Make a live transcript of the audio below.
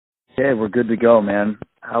Okay, we're good to go, man.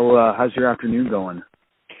 How's your afternoon going?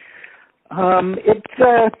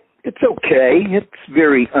 It's okay. It's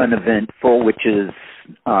very uneventful, which is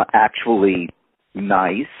actually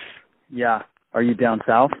nice. Yeah. Are you down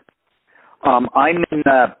south? I'm in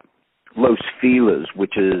Los Feliz,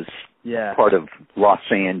 which is part of Los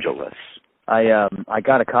Angeles. I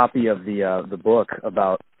got a copy of the book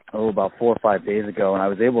about 4 or 5 days ago, and I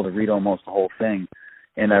was able to read almost the whole thing,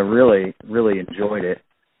 and I really, really enjoyed it.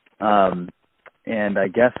 And I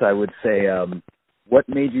guess I would say, what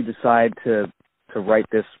made you decide to write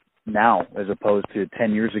this now as opposed to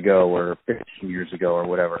 10 years ago or 15 years ago or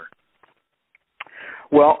whatever?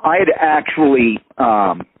 Well, I had actually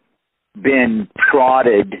been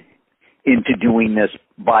prodded into doing this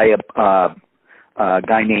by a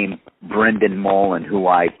guy named Brendan Mullen, who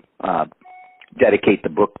I dedicate the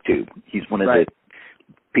book to. He's one of the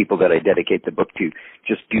people that I dedicate the book to,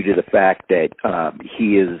 just due to the fact that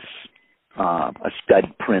he is a stud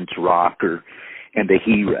Prince rocker and a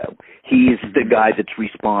hero. He's the guy that's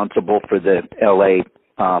responsible for the L.A.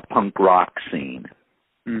 Punk rock scene.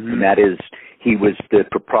 Mm-hmm. And that is, he was the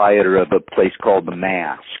proprietor of a place called The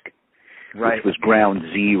Mask, which was Ground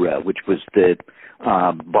Zero, which was the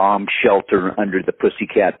bomb shelter under the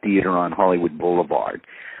Pussycat Theater on Hollywood Boulevard.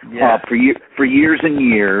 Yeah. For years and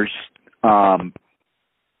years,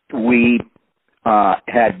 we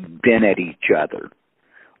had been at each other,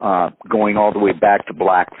 going all the way back to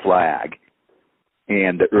Black Flag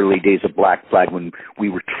and the early days of Black Flag, when we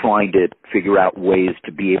were trying to figure out ways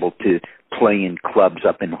to be able to play in clubs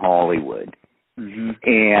up in Hollywood. Mm-hmm.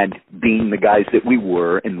 And being the guys that we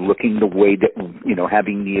were, and looking the way that, you know,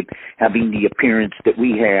 having the appearance that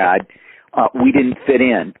we had, we didn't fit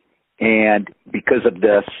in. And because of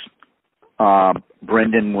this,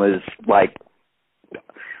 Brendan was like,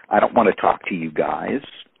 I don't want to talk to you guys.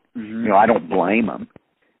 Mm-hmm. You know, I don't blame him,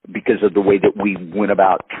 because of the way that we went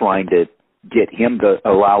about trying to get him to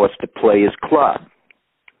allow us to play his club.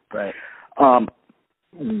 Right.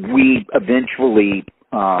 We eventually,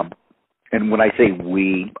 and when I say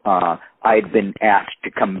we, I had been asked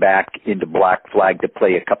to come back into Black Flag to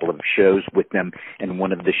play a couple of shows with them, and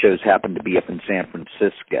one of the shows happened to be up in San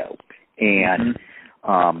Francisco. And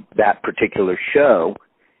that particular show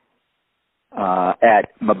at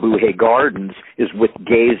Mabuhay Gardens is with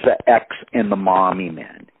Geza X and the Mommy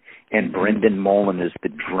Men. And Brendan Mullen is the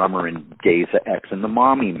drummer in Geza X and the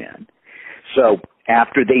Mommy Men. So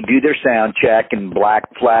after they do their sound check in Black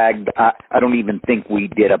Flag, I don't even think we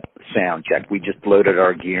did a sound check. We just loaded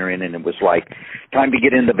our gear in, and it was like, time to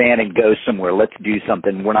get in the van and go somewhere. Let's do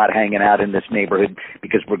something. We're not hanging out in this neighborhood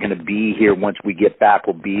because we're going to be here. Once we get back,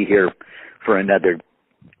 we'll be here for another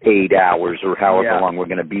 8 hours or however long we're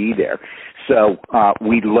going to be there. So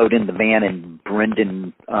we load in the van, and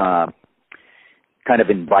Brendan kind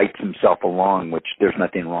of invites himself along, which there's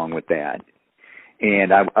nothing wrong with that.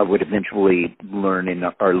 And I would eventually learn in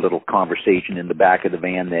our little conversation in the back of the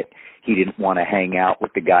van that he didn't want to hang out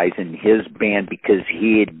with the guys in his band because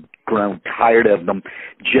he had grown tired of them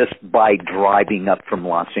just by driving up from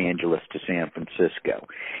Los Angeles to San Francisco.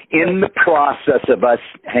 In the process of us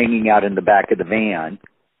hanging out in the back of the van,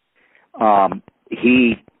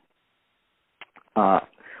 he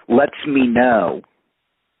lets me know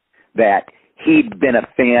that he'd been a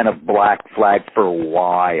fan of Black Flag for a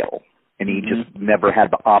while, and he just never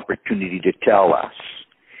had the opportunity to tell us.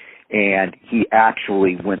 And he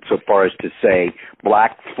actually went so far as to say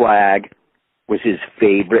Black Flag was his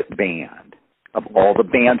favorite band of all the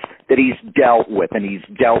bands that he's dealt with. And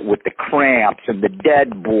he's dealt with the Cramps and the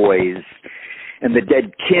Dead Boys and the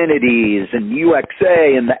Dead Kennedys and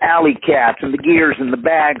UXA and the Alley Cats and the Gears and the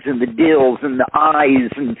Bags and the Dills and the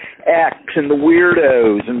Eyes and X and the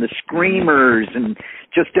Weirdos and the Screamers and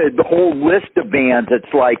just the whole list of bands.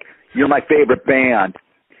 It's like, you're my favorite band.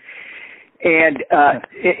 And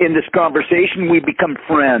in this conversation, we become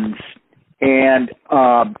friends. And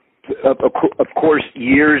of course,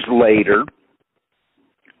 years later,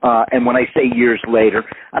 and when I say years later,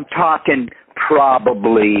 I'm talking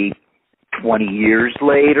probably 20 years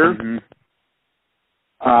later,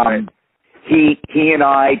 he and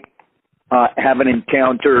I have an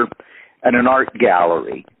encounter at an art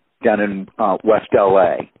gallery down in West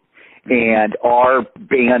LA, and our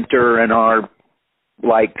banter and our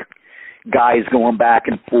like guys going back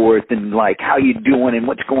and forth and like, how you doing and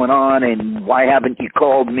what's going on and why haven't you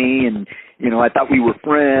called me, and you know, I thought we were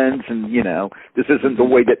friends, and you know, this isn't the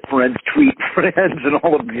way that friends treat friends and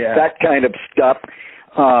all of that kind of stuff.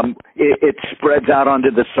 It spreads out onto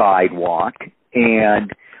the sidewalk,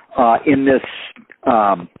 and in this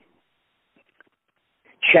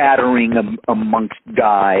chattering amongst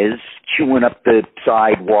guys, chewing up the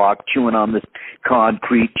sidewalk, chewing on the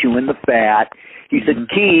concrete, chewing the fat. He said,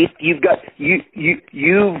 Keith,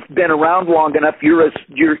 you've been around long enough.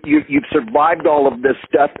 You've survived all of this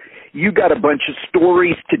stuff. You got a bunch of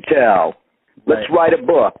stories to tell. Let's write a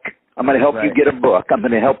book. I'm going to help you get a book. I'm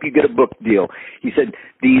going to help you get a book deal. He said,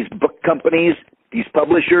 these book companies, these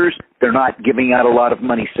publishers, they're not giving out a lot of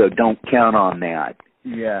money, so don't count on that.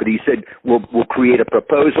 Yeah. But he said, we'll create a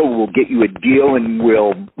proposal, we'll get you a deal, and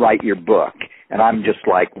we'll write your book. And I'm just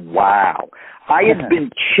like, wow. I had been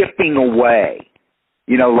chipping away.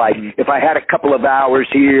 You know, like if I had a couple of hours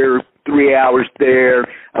here, 3 hours there,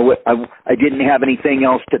 I didn't have anything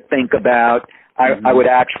else to think about, I would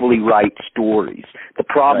actually write stories. The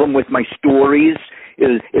problem with my stories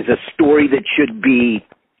is a story that should be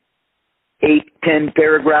 8, 10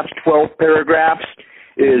 paragraphs, 12 paragraphs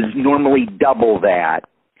is normally double that,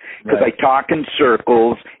 because I talk in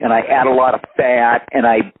circles and I add a lot of fat and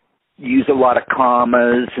I use a lot of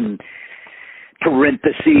commas and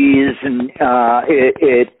parentheses, and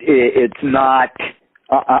it's not.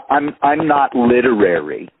 I'm not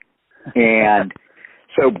literary, and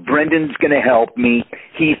so Brendan's going to help me.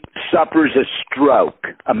 He suffers a stroke,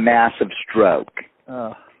 a massive stroke,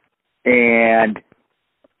 and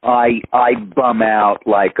I bum out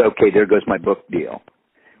like, okay, there goes my book deal,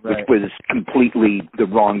 which was completely the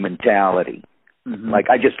wrong mentality. Like,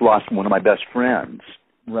 I just lost one of my best friends.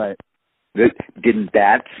 Right. Didn't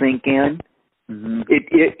that sink in?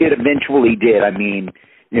 It eventually did. I mean,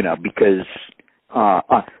 you know, because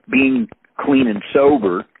being clean and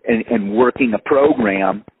sober and working a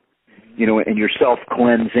program, you know, and your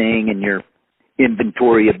self-cleansing and your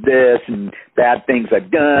inventory of this and bad things I've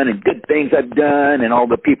done and good things I've done and all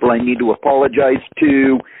the people I need to apologize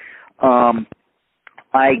to,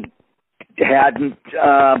 I hadn't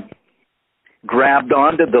grabbed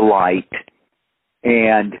onto the light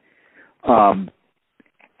and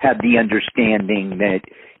had the understanding that,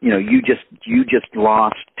 you know, you just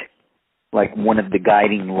lost like one of the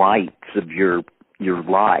guiding lights of your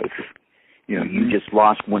life. You know, you just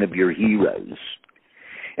lost one of your heroes.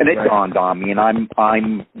 And it dawned on me, and I'm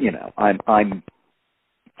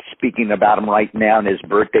speaking about him right now, and his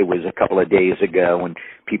birthday was a couple of days ago, and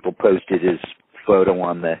people posted his photo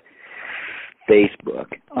on the Facebook.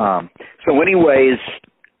 So anyways,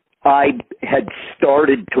 I had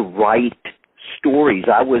started to write stories.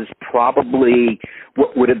 I was probably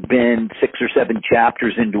what would have been 6 or 7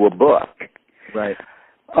 chapters into a book. Right.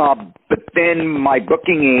 But then my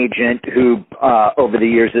booking agent, who over the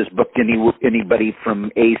years has booked anybody from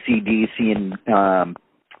AC/DC and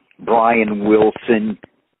Brian Wilson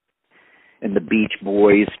and the Beach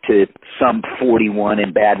Boys to Sum 41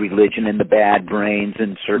 and Bad Religion and the Bad Brains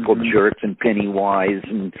and Circle Jerks and Pennywise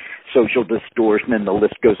and Social Distortion, and the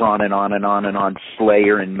list goes on and on and on and on,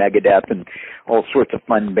 Slayer and Megadeth and all sorts of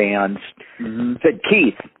fun bands, said,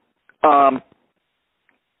 Keith,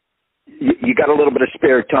 you got a little bit of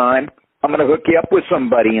spare time? I'm going to hook you up with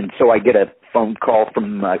somebody. And so I get a phone call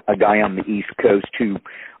from a guy on the East Coast who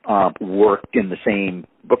worked in the same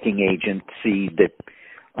booking agency that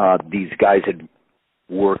these guys had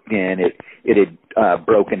worked in. It had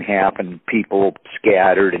broken half and people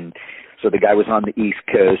scattered. And so the guy was on the East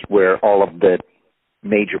Coast where all of the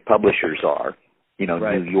major publishers are. You know,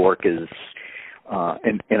 New York is...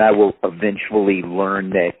 and I will eventually learn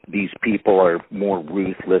that these people are more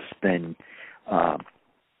ruthless than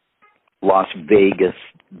Las Vegas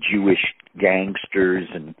Jewish gangsters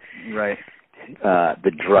and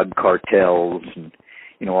the drug cartels and,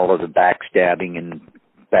 you know, all of the backstabbing and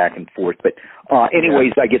back and forth. But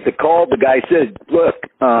anyways, I get the call. The guy said, look,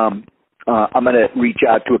 I'm going to reach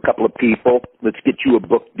out to a couple of people. Let's get you a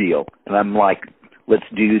book deal. And I'm like, let's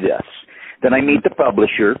do this. Then I meet the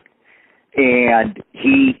publisher. And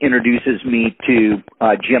he introduces me to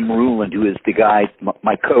Jim Ruland, who is the guy,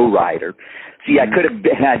 my co-writer. See, I could have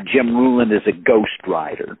had Jim Ruland as a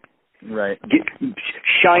ghostwriter. Right.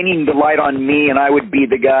 Shining the light on me, and I would be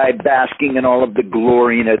the guy basking in all of the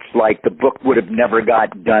glory, and it's like the book would have never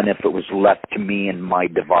got done if it was left to me and my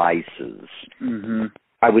devices.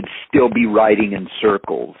 I would still be writing in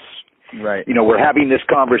circles. Right. You know, we're having this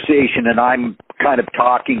conversation and I'm kind of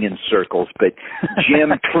talking in circles, but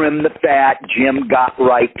Jim trimmed the fat. Jim got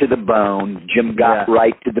right to the bone. Jim got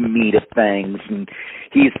right to the meat of things. And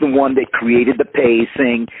he's the one that created the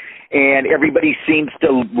pacing. And everybody seems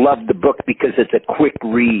to love the book because it's a quick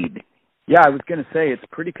read. Yeah, I was going to say it's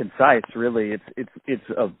pretty concise, really. It's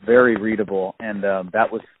very readable. And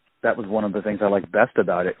that was one of the things I liked best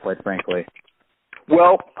about it, quite frankly.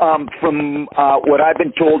 Well, from what I've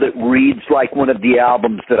been told, it reads like one of the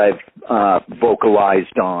albums that I've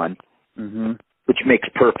vocalized on, which makes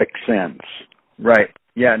perfect sense. Right.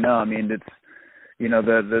 Yeah. No. I mean, it's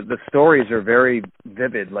the stories are very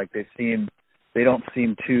vivid. Like they don't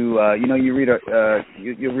seem too. You read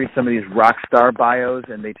you read some of these rock star bios,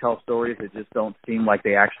 and they tell stories that just don't seem like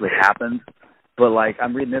they actually happened. But like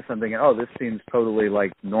I'm reading this, I'm thinking, oh, this seems totally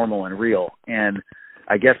like normal and real. And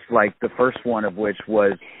I guess like the first one of which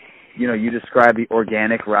was, you described the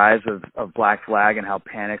organic rise of Black Flag and how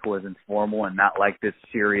Panic was informal and not like this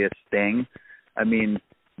serious thing. I mean,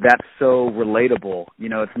 that's so relatable.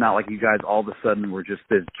 It's not like you guys all of a sudden were just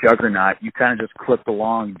this juggernaut. You kind of just clipped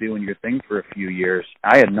along doing your thing for a few years.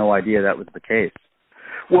 I had no idea that was the case.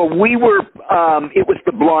 Well, we were, it was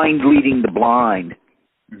the blind leading the blind.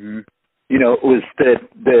 Mm-hmm. It was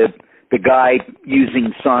the guy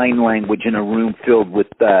using sign language in a room filled with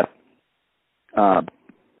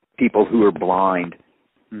people who are blind.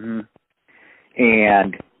 Mm-hmm.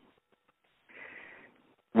 And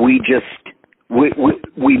we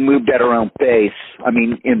moved at our own pace. I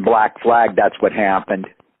mean, in Black Flag, that's what happened.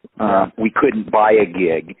 We couldn't buy a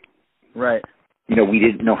gig. Right. We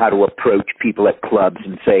didn't know how to approach people at clubs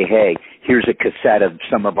and say, hey, here's a cassette of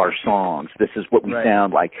some of our songs. This is what we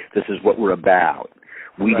sound like. This is what we're about.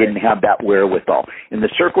 We didn't have that wherewithal. In the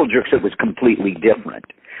Circle Jerks, it was completely different.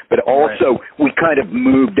 But also, we kind of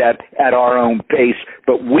moved at our own pace.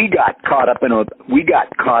 But we got caught up in a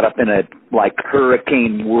like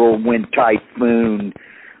hurricane, whirlwind, typhoon,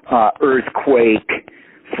 earthquake,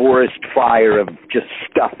 forest fire of just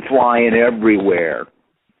stuff flying everywhere.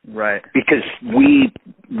 Right. Because we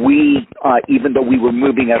even though we were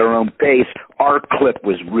moving at our own pace, our clip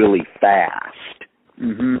was really fast.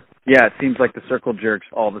 Mm-hmm. Yeah, it seems like the Circle Jerks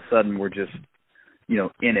all of a sudden were just,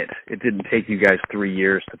 in it. It didn't take you guys 3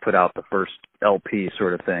 years to put out the first LP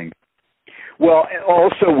sort of thing. Well,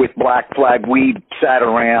 also with Black Flag, we sat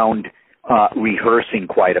around rehearsing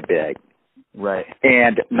quite a bit. Right.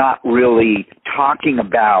 And not really talking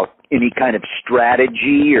about any kind of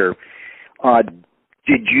strategy or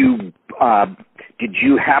did you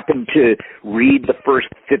happen to read the first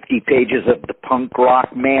 50 pages of the punk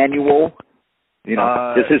rock manual?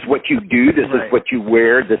 This is what you do. This is what you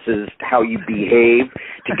wear. This is how you behave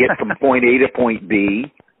to get from point A to point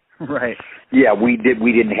B. Right. Yeah, we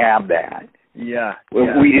didn't have that. Yeah.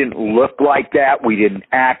 We didn't look like that. We didn't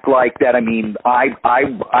act like that. I mean, I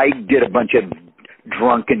did a bunch of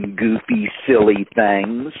drunken, goofy, silly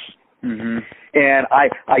things. Mm-hmm. And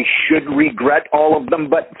I should regret all of them,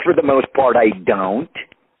 but for the most part, I don't.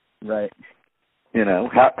 Right.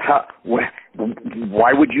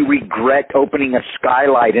 Why would you regret opening a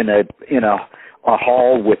skylight in a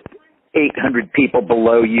hall with 800 people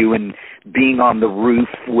below you and being on the roof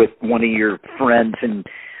with one of your friends and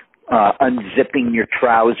unzipping your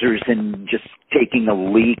trousers and just taking a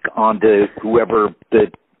leak onto whoever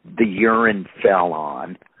the urine fell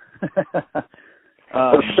on?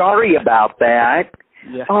 Sorry about that.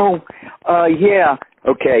 Yeah. Yeah.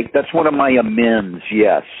 Okay, that's one of my amends.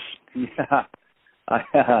 Yes. Yeah.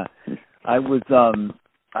 I was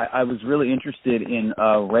really interested in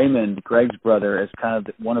Raymond, Greg's brother, as kind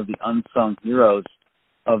of one of the unsung heroes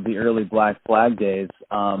of the early Black Flag days.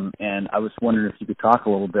 And I was wondering if you could talk a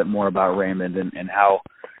little bit more about Raymond and how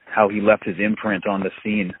he left his imprint on the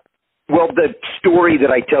scene. Well, the story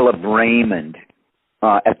that I tell of Raymond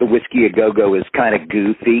at the Whiskey A Go-Go is kind of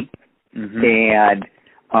goofy. Mm-hmm. And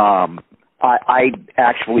I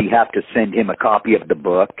actually have to send him a copy of the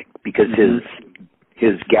book because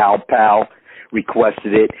his gal pal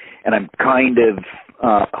requested it, and I'm kind of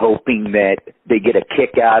hoping that they get a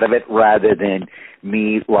kick out of it rather than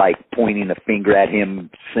me like pointing a finger at him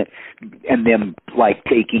and them like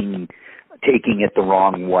taking it the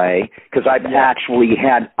wrong way. Because I've actually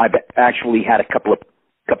had a couple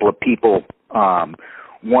of people.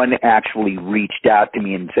 One actually reached out to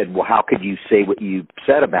me and said, "Well, how could you say what you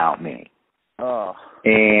said about me?" Oh.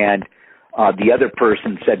 And the other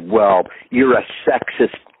person said, "Well, you're a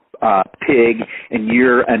sexist pig, and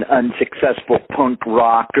you're an unsuccessful punk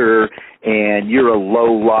rocker, and you're a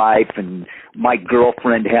lowlife, and my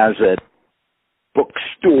girlfriend has a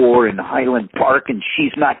bookstore in Highland Park, and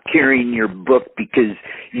she's not carrying your book because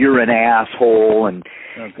you're an asshole." And,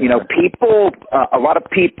 people, a lot of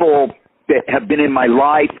people that have been in my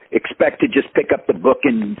life expect to just pick up the book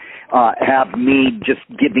and have me just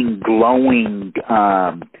giving glowing A+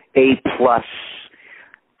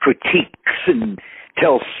 critiques and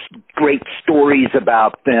tell great stories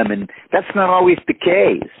about them, and that's not always the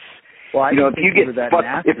case. Well, if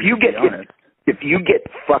you get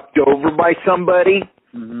fucked over by somebody,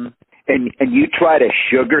 mm-hmm. and you try to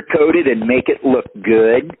sugarcoat it and make it look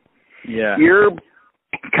good, you're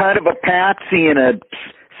kind of a patsy and a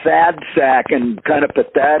sad sack and kind of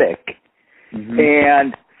pathetic.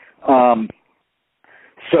 And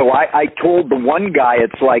so I told the one guy,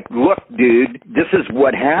 it's like, look, dude, this is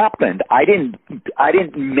what happened. I didn't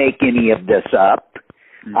make any of this up.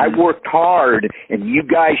 I worked hard, and you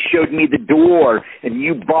guys showed me the door, and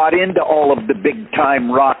you bought into all of the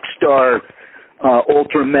big-time rock star,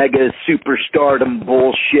 ultra mega superstardom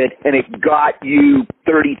bullshit, and it got you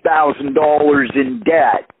 $30,000 in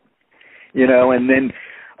debt, you know. And then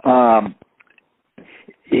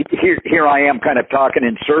here I am, kind of talking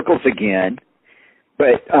in circles again.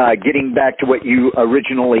 But getting back to what you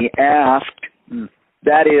originally asked,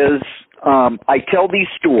 that is, I tell these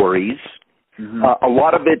stories. A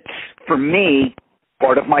lot of it's, for me,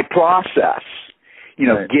 part of my process. You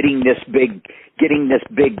know, getting this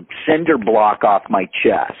big cinder block off my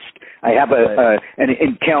chest. I have an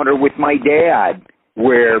encounter with my dad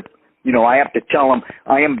where, you know, I have to tell him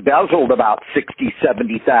I embezzled about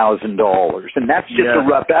 $60,000-$70,000, and that's just a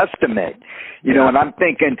rough estimate. You know, and I'm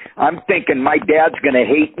thinking my dad's going to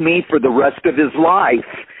hate me for the rest of his life.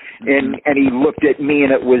 And he looked at me,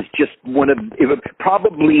 and it was just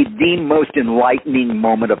probably the most enlightening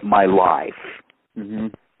moment of my life,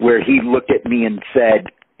 where he looked at me and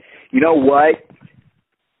said, "You know what?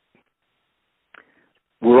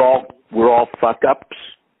 We're all fuck ups,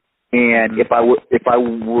 and if I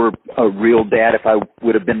were a real dad, if I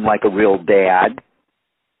would have been like a real dad,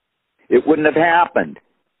 it wouldn't have happened.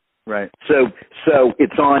 Right. So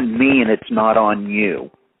it's on me, and it's not on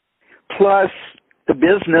you. Plus." The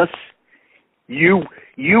business, you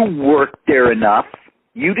worked there enough.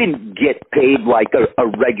 You didn't get paid like a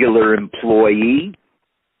regular employee.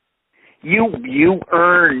 You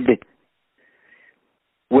earned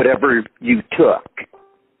whatever you took.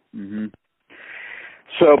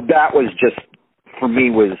 So that was just, for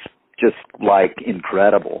me, was just like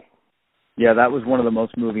incredible. Yeah, that was one of the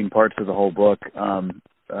most moving parts of the whole book,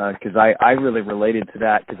 because I really related to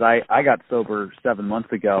that, because I got sober 7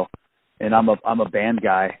 months ago. And I'm a band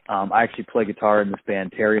guy. I actually play guitar in this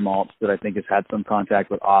band, Terry Maltz, that I think has had some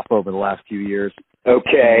contact with Off over the last few years.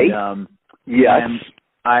 Okay. And, yes. And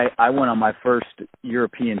I went on my first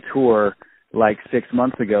European tour like 6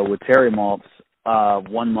 months ago with Terry Maltz,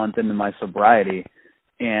 1 month into my sobriety.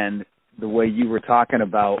 And the way you were talking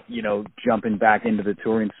about, you know, jumping back into the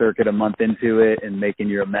touring circuit a month into it and making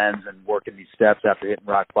your amends and working these steps after hitting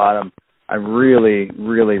rock bottom, I really,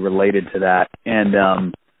 really related to that.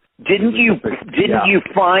 And Didn't you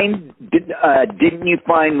find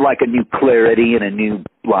like a new clarity and a new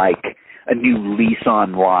lease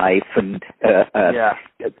on life and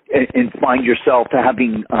find yourself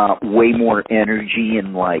having way more energy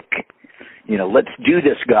and, like, you know, let's do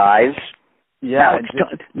this, guys. Yeah.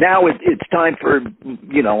 Now it's time for,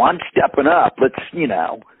 you know, I'm stepping up. Let's, you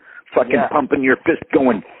know, fucking pumping your fist,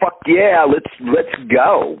 going, fuck yeah, let's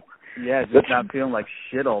go. Yeah, just not feeling like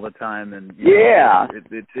shit all the time, and know,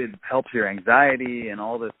 it helps your anxiety and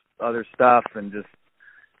all this other stuff, and just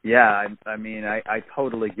I mean, I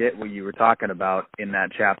totally get what you were talking about in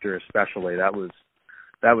that chapter, especially. That was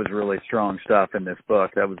really strong stuff in this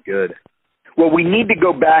book. That was good. Well, we need to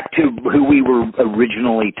go back to who we were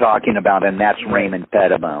originally talking about, and that's Raymond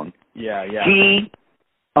Pettibone. Yeah. He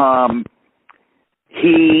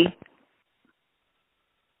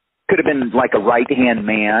could have been like a right-hand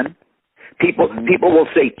man. People will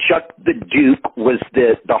say Chuck the Duke was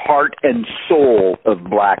the heart and soul of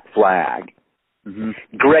Black Flag.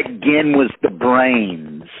 Greg Ginn was the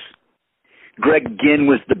brains. Greg Ginn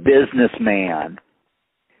was the businessman.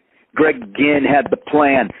 Greg Ginn had the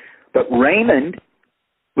plan. But Raymond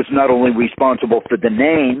was not only responsible for the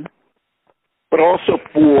name, but also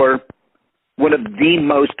for one of the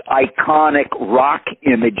most iconic rock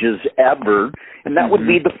images ever, and that would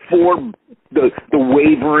be the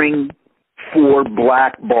wavering 4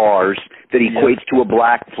 black bars that equates to a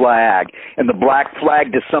black flag. And the black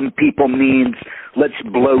flag to some people means let's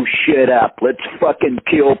blow shit up, let's fucking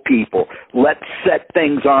kill people, let's set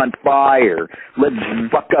things on fire, let's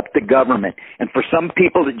fuck up the government. And for some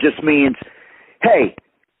people it just means, hey,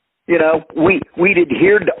 you know, we'd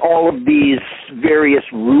adhered to all of these various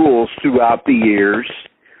rules throughout the years.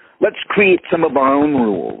 Let's create some of our own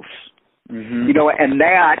rules. You know, and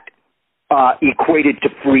that equated to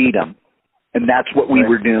freedom. And that's what we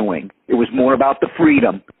were doing. It was more about the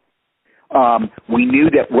freedom. We knew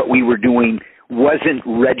that what we were doing wasn't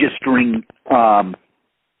registering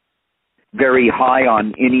very high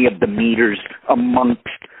on any of the meters amongst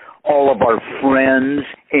all of our friends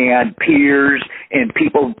and peers and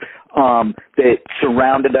people that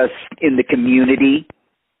surrounded us in the community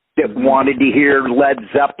that wanted to hear Led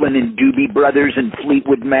Zeppelin and Doobie Brothers and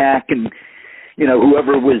Fleetwood Mac and, you know,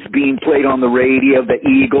 whoever was being played on the radio, the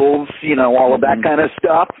Eagles, you know, all of that kind of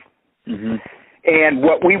stuff. Mm-hmm. And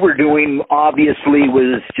what we were doing, obviously,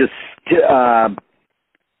 was just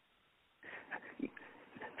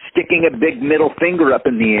sticking a big middle finger up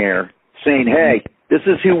in the air, saying, hey, this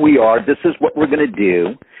is who we are. This is what we're going to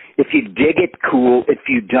do. If you dig it, cool. If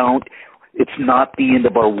you don't, it's not the end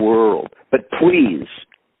of our world. But please,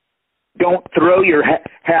 don't throw your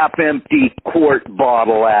half-empty quart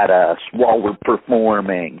bottle at us while we're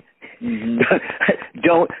performing. Mm-hmm.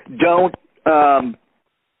 Don't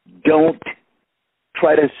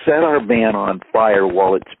try to set our van on fire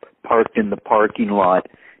while it's parked in the parking lot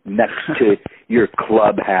next to your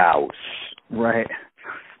clubhouse. Right.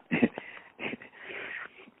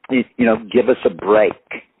 You know, give us a break.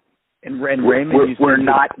 And Raymond, we're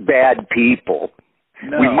not bad people.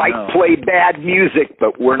 No, we might play bad music,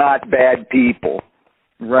 but we're not bad people.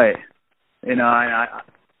 Right. You know,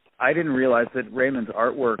 I didn't realize that Raymond's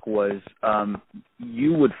artwork was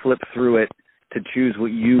you would flip through it to choose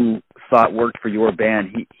what you thought worked for your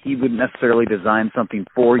band. He wouldn't necessarily design something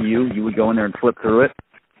for you. You would go in there and flip through it.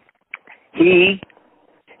 He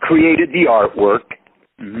created the artwork,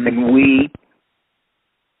 and we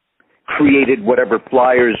created whatever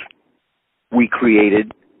flyers we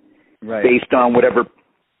created based on whatever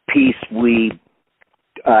piece we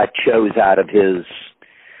chose out of his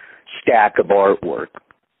stack of artwork.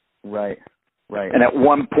 Right. And at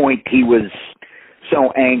one point he was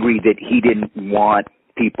so angry that he didn't want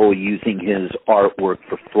people using his artwork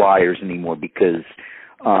for flyers anymore because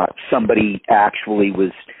somebody actually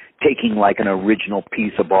was taking like an original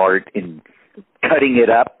piece of art and cutting it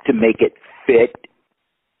up to make it fit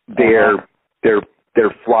their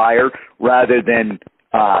flyer rather than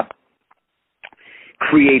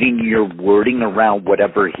creating your wording around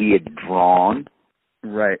whatever he had drawn.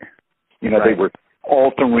 Right. You know, they were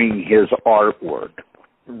altering his artwork.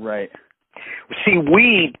 Right. See,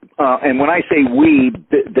 we, and when I say we,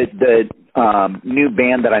 the new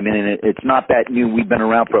band that I'm in, it's not that new. We've been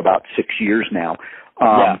around for about 6 years now.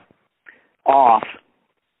 I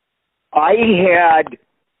had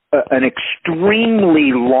an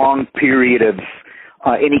extremely long period of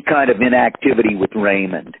any kind of inactivity with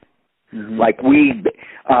Raymond. Mm-hmm. Like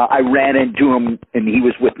I ran into him, and he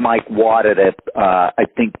was with Mike Watt at I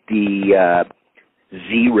think the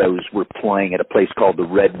Zeros were playing at a place called the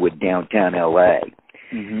Redwood downtown L.A.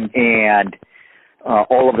 Mm-hmm. And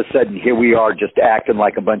all of a sudden, here we are just acting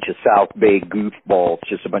like a bunch of South Bay goofballs,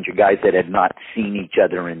 just a bunch of guys that had not seen each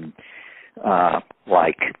other in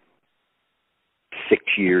like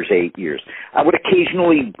 6 years, 8 years. I would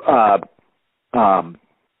occasionally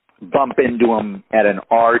bump into him at an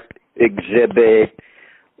art exhibit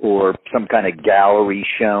or some kind of gallery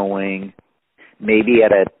showing, maybe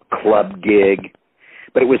at a club gig.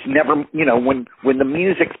 But it was never, you know, when the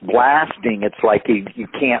music's blasting, it's like you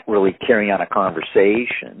can't really carry on a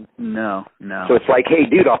conversation. No. So it's like, hey,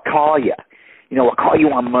 dude, I'll call you. You know, I'll call you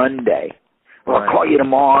on Monday. Or I'll call you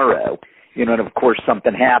tomorrow. You know, and of course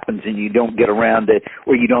something happens and you don't get around to,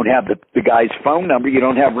 or you don't have the guy's phone number, you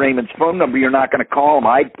don't have Raymond's phone number, you're not going to call him.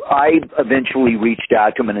 I eventually reached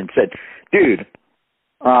out to him and said, dude,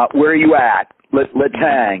 where are you at? Let's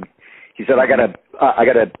hang. He said,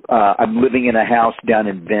 I'm living in a house down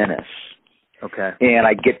in Venice. Okay. And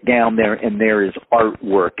I get down there and there is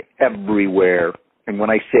artwork everywhere. And when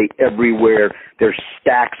I say everywhere, there's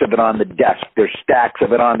stacks of it on the desk. There's stacks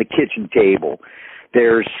of it on the kitchen table.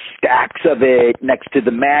 There's stacks of it next to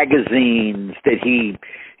the magazines that he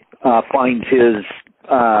finds his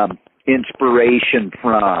inspiration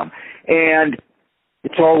from. And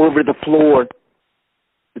it's all over the floor.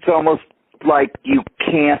 It's almost like you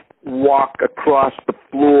can't walk across the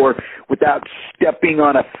floor without stepping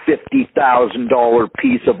on a $50,000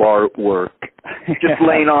 piece of artwork just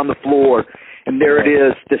laying on the floor. And there it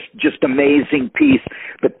is, this just amazing piece.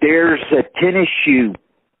 But there's a tennis shoe,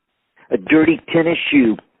 a dirty tennis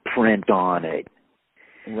shoe print on it.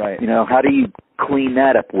 Right. You know, how do you clean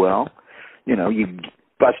that up? Well, you know, you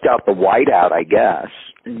bust out the whiteout, I guess.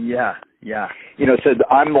 Yeah. You know, so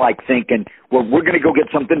I'm like thinking, well, we're going to go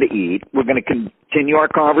get something to eat. We're going to continue our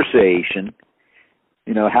conversation.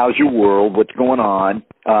 You know, how's your world? What's going on?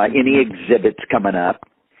 Any exhibits coming up?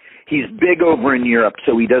 He's big over in Europe,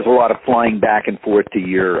 so he does a lot of flying back and forth to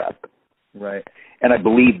Europe. Right. And I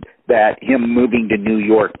believe that him moving to New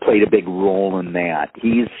York played a big role in that.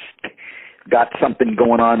 He's got something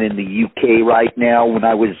going on in the UK right now. When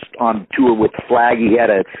I was on tour with Flag, he had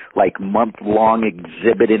a month-long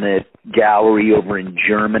exhibit in a gallery over in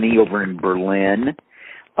Germany, over in Berlin.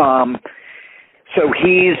 So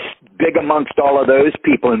he's big amongst all of those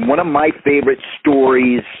people. And one of my favorite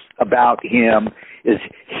stories about him is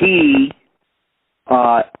he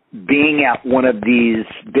being at one of these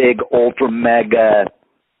big ultra mega,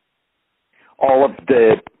 all of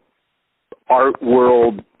the art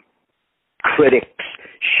world critics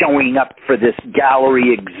showing up for this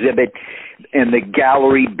gallery exhibit, and the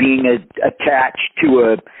gallery being attached to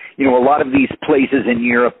a lot of these places in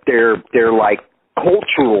Europe, they're like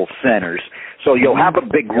cultural centers. So you'll have a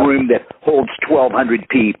big room that holds 1,200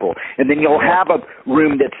 people, and then you'll have a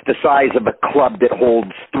room that's the size of a club that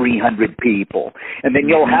holds 300 people, and then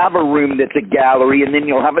you'll have a room that's a gallery, and then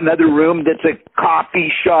you'll have another room that's a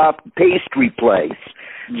coffee shop, pastry place.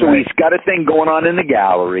 So he's got a thing going on in the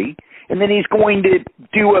gallery, and then he's going to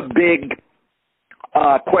do a big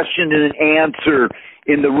question and answer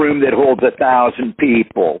in the room that holds 1,000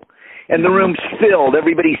 people. And the room's filled.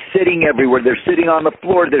 Everybody's sitting everywhere. They're sitting on the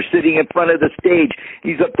floor. They're sitting in front of the stage.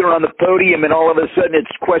 He's up there on the podium, and all of a sudden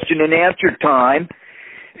it's question and answer time.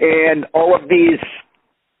 And all of these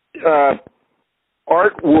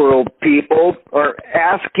art world people are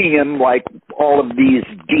asking him, like, all of these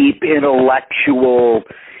deep intellectual,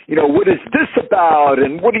 what is this about?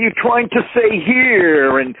 And what are you trying to say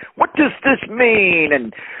here? And what does this mean?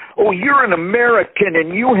 And, oh, you're an American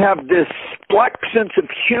and you have this black sense of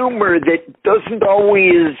humor that doesn't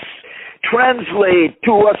always translate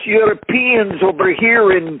to us Europeans over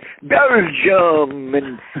here in Belgium,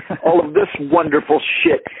 and all of this wonderful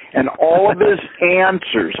shit. And all of his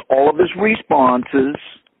answers, all of his responses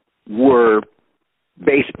were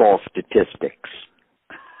baseball statistics.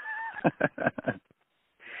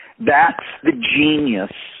 That's the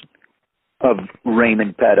genius of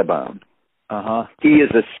Raymond Pettibone. He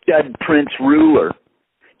is a stud Prince ruler,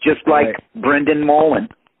 just like Brendan Mullen.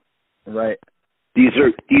 Right. These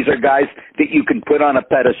are guys that you can put on a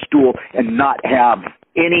pedestal and not have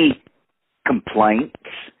any complaints,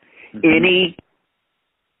 any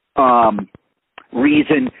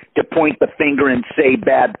reason to point the finger and say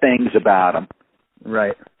bad things about them.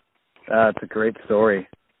 Right. It's a great story.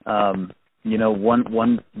 One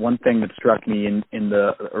thing that struck me in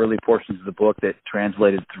the early portions of the book that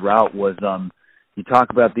translated throughout was you talk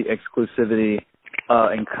about the exclusivity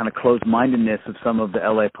and kind of closed-mindedness of some of the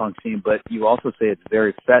LA punk scene, but you also say it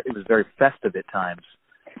was very festive at times.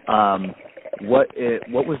 What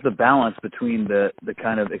was the balance between the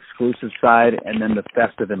kind of exclusive side and then the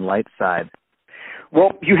festive and light side?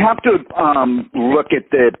 Well, you have to look at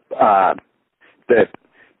the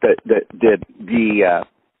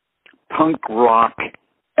punk rock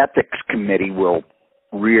ethics committee will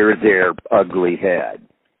rear their ugly head.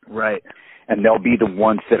 Right. And they'll be the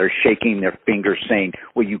ones that are shaking their fingers saying,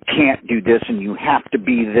 well, you can't do this and you have to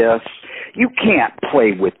be this. You can't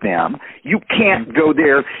play with them. You can't go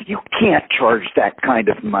there. You can't charge that kind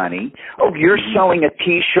of money. Oh, you're selling a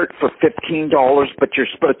T-shirt for $15, but you're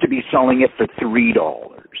supposed to be selling it for $3.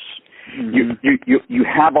 You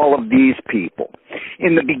have all of these people.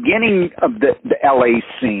 In the beginning of the LA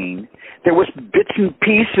scene, there was bits and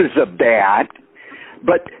pieces of that,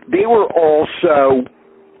 but they were also,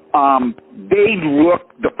 they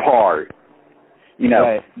looked the part.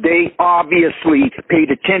 They obviously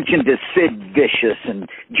paid attention to Sid Vicious and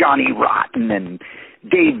Johnny Rotten and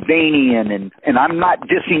Dave Vanian, and I'm not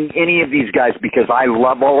dissing any of these guys because I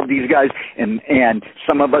love all of these guys, and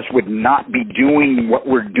some of us would not be doing what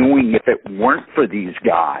we're doing if it weren't for these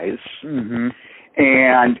guys.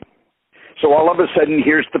 And so all of a sudden,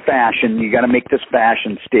 here's the fashion. You got to make this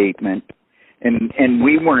fashion statement. And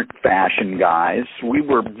we weren't fashion guys. We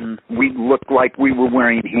looked like we were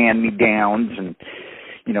wearing hand-me-downs, and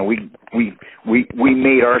we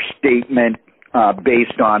made our statement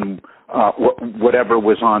based on whatever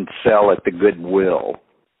was on sale at the Goodwill.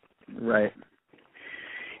 Right.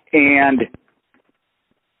 And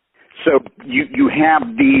so you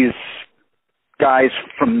have these guys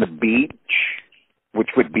from the beach, which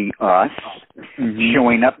would be us,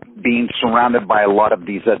 showing up, being surrounded by a lot of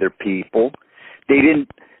these other people. They didn't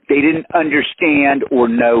understand or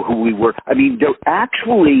know who we were. I mean,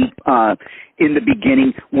 actually, in the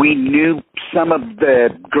beginning, we knew some of the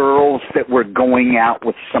girls that were going out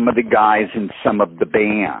with some of the guys in some of the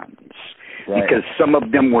bands, because some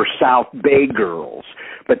of them were South Bay girls,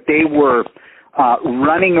 but they were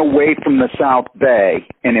running away from the South Bay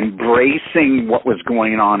and embracing what was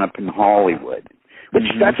going on up in Hollywood. Which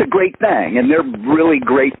that's a great thing, and they're really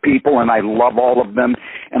great people, and I love all of them,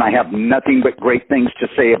 and I have nothing but great things to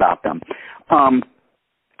say about them.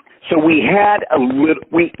 so we had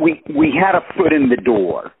we had a foot in the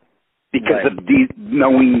door because of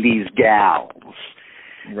knowing these gals,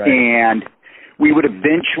 and we would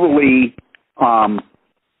eventually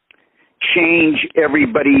change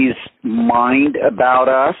everybody's mind about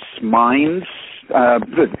us, the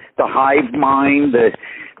hive mind,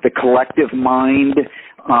 the collective mind.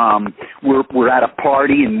 We're at a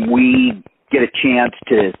party and we get a chance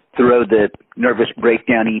to throw the Nervous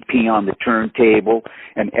Breakdown EP on the turntable,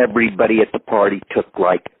 and everybody at the party took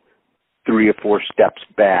like 3 or 4 steps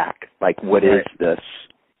back. Like, what is this?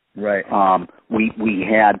 Right. We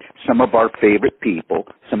had some of our favorite people,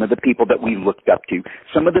 some of the people that we looked up to,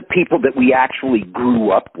 some of the people that we actually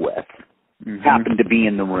grew up with happened to be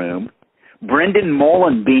in the room. Brendan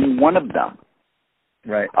Mullen being one of them.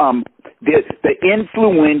 Right. The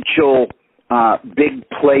influential big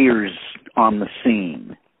players on the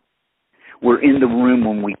scene were in the room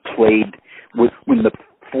when we played. When the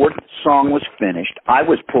 4th song was finished, I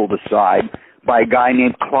was pulled aside by a guy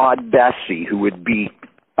named Claude Bessie, who would be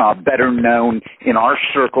better known in our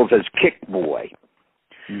circles as Kick Boy,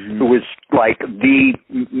 who was like the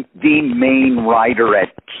main writer at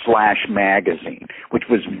Slash Magazine, which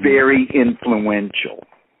was very influential.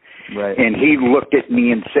 Right. And he looked at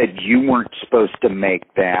me and said, "You weren't supposed to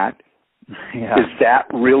make that. Yeah. Is that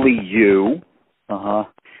really you?"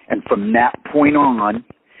 And from that point on,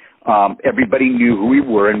 everybody knew who we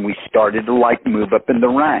were, and we started to like move up in the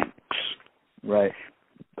ranks. Right.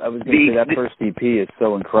 I was going to say that first EP is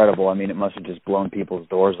so incredible. I mean, it must have just blown people's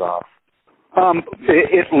doors off.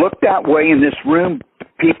 It looked that way in this room.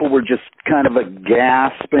 People were just kind of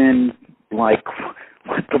gasping, like,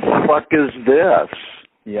 "What the fuck is this?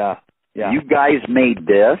 Yeah. You guys made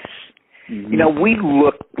this?" You know, we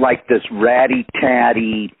looked like this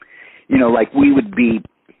ratty-tatty, like we would be,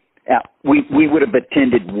 we would have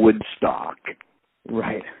attended Woodstock.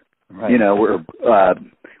 Right. Where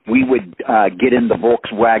we would get in the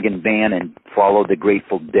Volkswagen van and follow the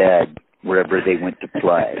Grateful Dead wherever they went to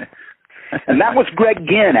play. And that was Greg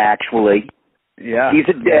Ginn, actually. Yeah. He's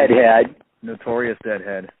a deadhead. Notorious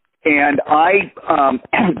deadhead. And I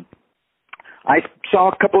saw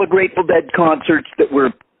a couple of Grateful Dead concerts that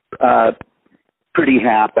were pretty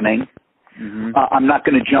happening. I'm not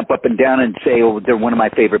going to jump up and down and say, "Oh, they're one of my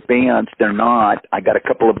favorite bands." They're not. I got a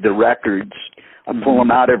couple of their records. I pull them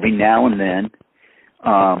out every now and then.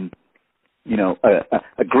 A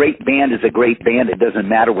great band is a great band. It doesn't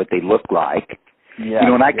matter what they look like. Yeah,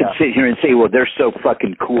 and I could sit here and say, "Well, they're so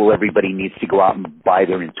fucking cool. Everybody needs to go out and buy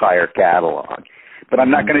their entire catalog." But I'm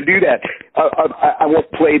not going to do that. I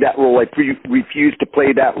won't play that role. I refuse to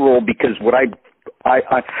play that role because what I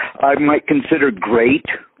might consider great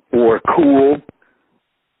or cool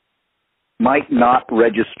might not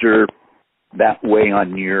register that way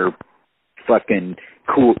on your fucking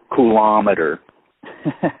coolometer.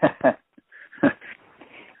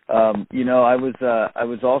 I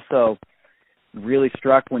was also really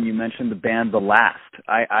struck when you mentioned the band The Last.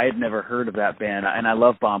 I had never heard of that band, and I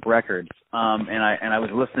love Bomb Records. And I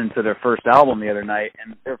was listening to their first album the other night,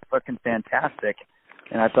 and they're fucking fantastic.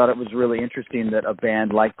 And I thought it was really interesting that a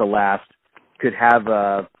band like The Last could have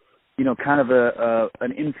an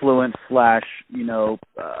influence /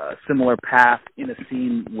 similar path in a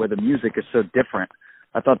scene where the music is so different.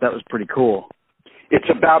 I thought that was pretty cool. It's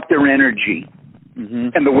about their energy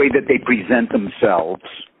and the way that they present themselves,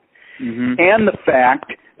 and the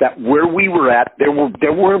fact that where we were at, there were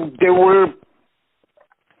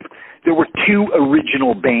 2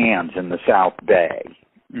 original bands in the South Bay.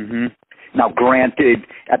 Now, granted,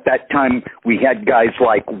 at that time we had guys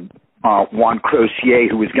like Juan Crocier,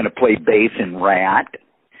 who was going to play bass in Rat,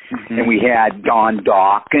 and we had Don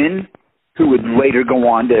Dawkin, who would later go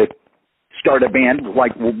on to start a band.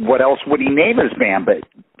 Like, what else would he name his band but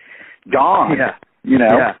Don?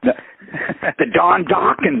 The Don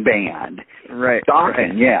Dawkin Band. Right.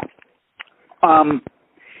 Dawkin, yeah.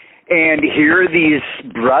 And here are these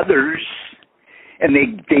brothers, and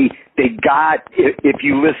they got, if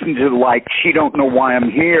you listen to like She Don't Know Why I'm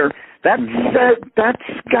Here, that's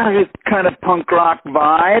got a kind of punk rock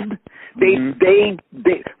vibe. They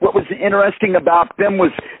what was interesting about them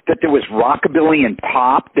was that there was rockabilly and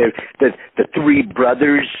pop. The 3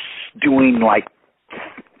 brothers doing like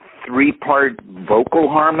 3-part vocal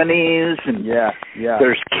harmonies, and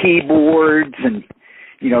there's keyboards and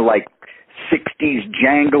like 60s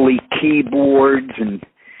jangly keyboards, and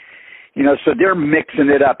so they're mixing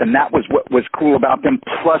it up, and that was what was cool about them,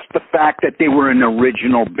 plus the fact that they were an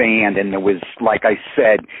original band, and there was, like I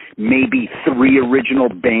said, maybe 3 original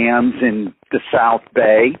bands in the South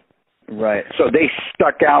Bay. Right. So they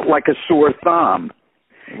stuck out like a sore thumb.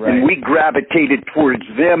 Right. And we gravitated towards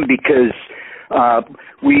them because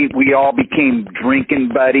we all became drinking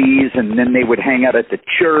buddies, and then they would hang out at the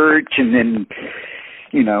church, and then,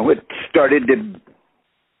 you know, it started to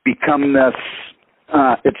become this,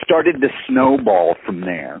 it started to snowball from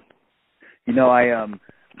there. You know,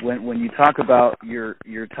 when you talk about your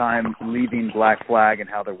time leaving Black Flag and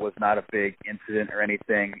how there was not a big incident or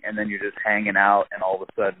anything, and then you're just hanging out, and all of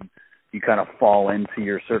a sudden you kind of fall into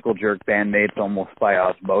your Circle Jerk bandmates almost by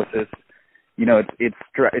osmosis. You know, it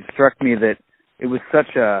struck me that it was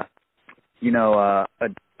such a, you know,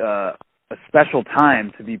 a special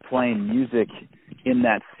time to be playing music in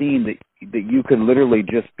that scene that you could literally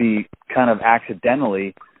just be kind of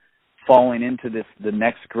accidentally falling into the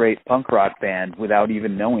next great punk rock band without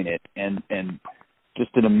even knowing it, and just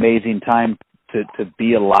an amazing time to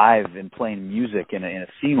be alive and playing music in a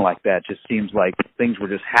scene like that. Just seems like things were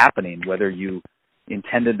just happening, whether you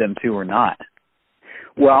intended them to or not.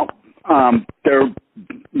 Well,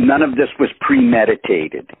 none of this was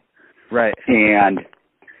premeditated. Right. And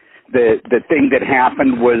the thing that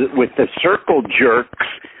happened was with the Circle Jerks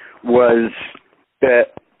was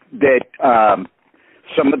that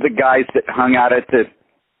some of the guys that hung out at the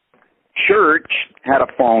church had a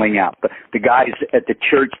falling out. The guys at the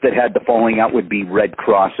church that had the falling out would be Red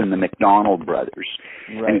Cross and the McDonald brothers,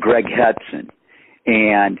 right, and Greg Hudson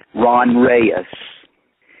and Ron Reyes,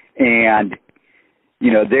 and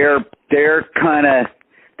you know they're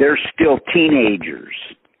still teenagers,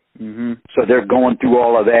 mm-hmm, so they're going through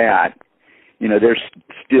all of that. You know, they're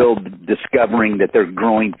still discovering that they're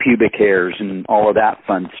growing pubic hairs and all of that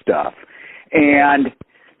fun stuff, and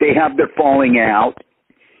they have their falling out.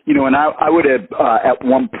 You know, and I would have, at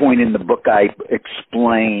one point in the book, I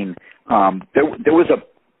explain, there was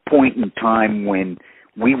a point in time when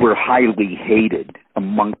we were highly hated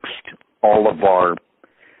amongst all of our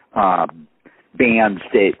bands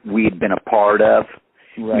that we had been a part of,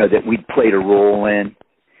 right, you know, that we'd played a role in.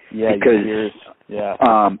 Yeah, because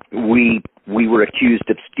we were accused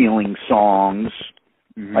of stealing songs,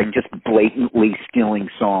 mm-hmm, like just blatantly stealing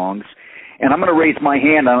songs. And I'm going to raise my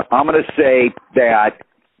hand. I'm going to say that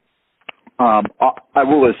I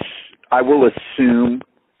will assume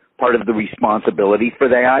part of the responsibility for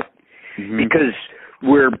that, mm-hmm, because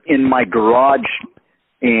we're in my garage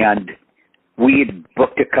and we had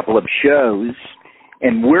booked a couple of shows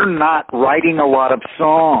and we're not writing a lot of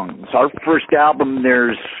songs. Our first album,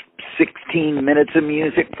 there's 16 minutes of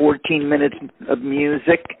music, 14 minutes of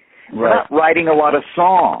music. Right. We're not writing a lot of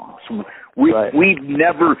songs. We've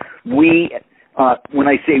never, when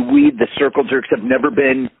I say we, the Circle Jerks have never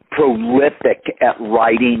been prolific at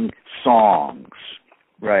writing songs.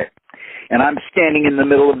 Right. And I'm standing in the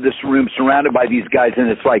middle of this room surrounded by these guys, and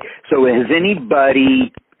it's like, so has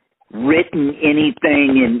anybody written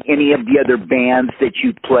anything in any of the other bands that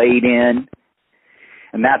you played in?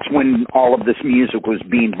 And that's when all of this music was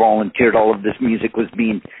being volunteered, all of this music was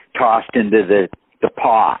being tossed into the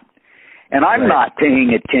pot. And I'm not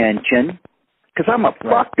paying attention because I'm a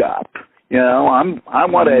fuck up. You know, I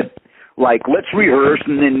want to, like, let's rehearse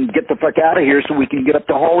and then get the fuck out of here so we can get up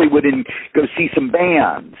to Hollywood and go see some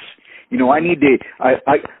bands. You know, I need to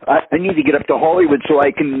get up to Hollywood so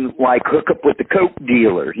I can, like, hook up with the coke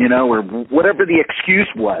dealer, you know, or whatever the excuse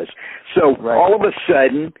was. So all of a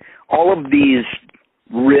sudden, all of these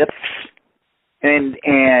riffs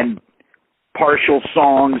and partial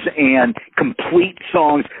songs and complete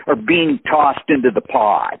songs are being tossed into the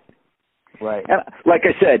pot. Right. And like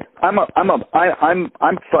I said, I'm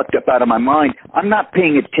fucked up out of my mind. I'm not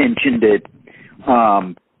paying attention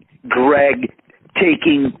to Greg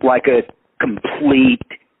taking like a complete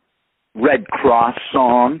Red Cross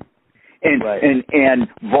song and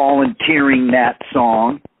volunteering that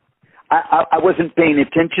song. I wasn't paying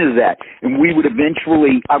attention to that, and we would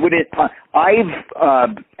eventually.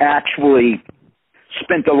 I've actually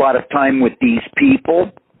spent a lot of time with these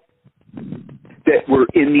people that were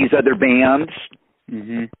in these other bands,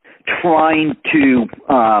 mm-hmm, trying to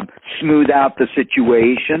smooth out the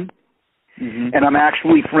situation, mm-hmm, and I'm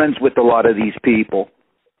actually friends with a lot of these people.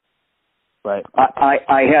 Right.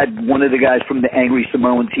 I had one of the guys from the Angry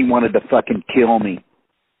Samoans. He wanted to fucking kill me,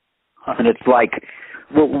 and it's like,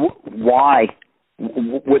 well, why?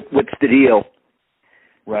 What's the deal?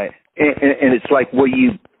 Right. And it's like, well,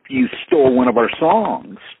 you stole one of our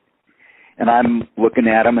songs. And I'm looking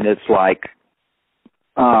at him, and it's like,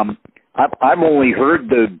 I've only heard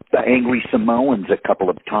the Angry Samoans a couple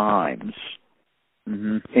of times.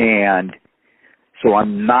 Mm-hmm. And so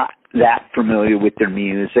I'm not that familiar with their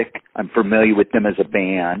music. I'm familiar with them as a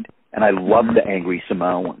band, and I love, mm-hmm, the Angry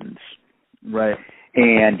Samoans. Right.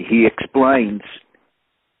 And he explains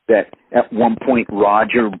that at one point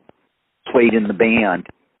Roger played in the band.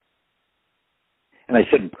 And I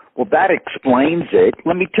said, well, that explains it.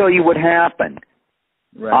 Let me tell you what happened.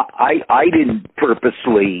 Right. I didn't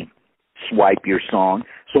purposely swipe your song,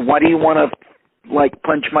 so why do you want to, like,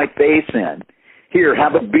 punch my face in? Here,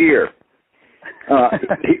 have a beer.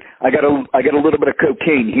 I got a little bit of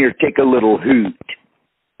cocaine. Here, take a little hoot.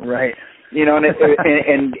 Right. You know, and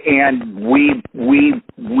we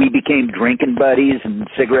became drinking buddies and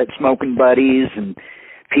cigarette smoking buddies and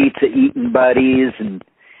pizza eating buddies, and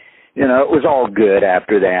you know, it was all good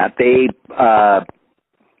after that. They, I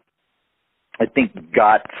think,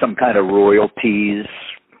 got some kind of royalties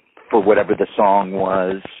for whatever the song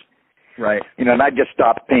was. Right. You know, and I just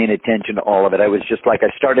stopped paying attention to all of it. I was just like,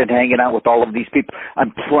 I started hanging out with all of these people.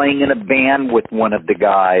 I'm playing in a band with one of the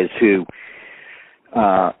guys who,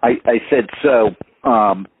 I said, so,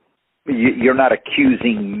 you're not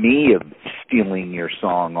accusing me of stealing your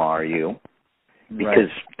song, are you? Because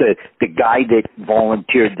the guy that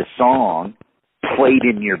volunteered the song played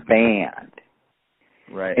in your band.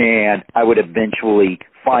 Right. And I would eventually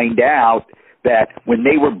find out that when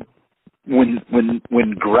they were, when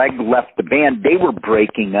Greg left the band, they were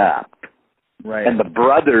breaking up. Right. And the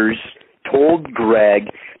brothers told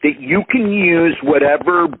Greg that you can use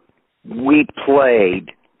whatever we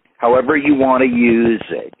played, however you want to use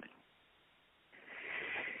it.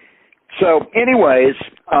 So, anyways,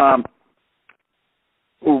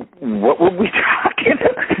 what were we talking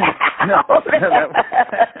about?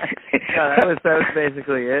 That was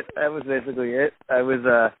basically it. I was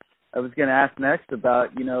going to ask next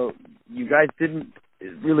about, you know, you guys didn't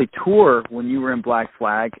really tour when you were in Black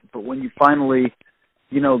Flag, but when you finally,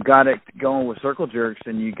 you know, got it going with Circle Jerks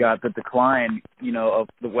and you got the decline, you know, of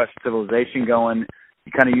the West Civilization going,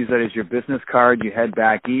 you kind of use that as your business card, you head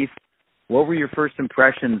back east. What were your first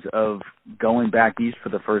impressions of going back east for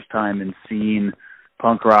the first time and seeing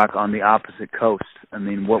punk rock on the opposite coast? I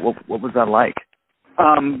mean, what was that like?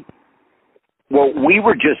 Well, we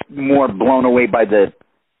were just more blown away by the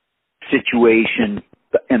situation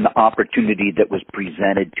and the opportunity that was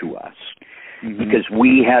presented to us. Mm-hmm. Because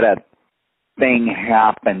we had a thing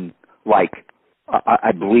happen, like,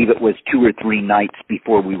 I believe it was 2 or 3 nights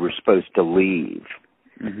before we were supposed to leave,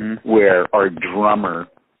 mm-hmm. where our drummer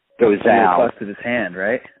goes out. He busted his hand,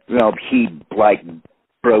 right? Well, he, like,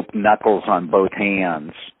 broke knuckles on both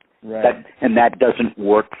hands. Right. That doesn't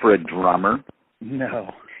work for a drummer.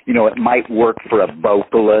 No. You know, it might work for a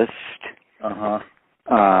vocalist. Uh-huh.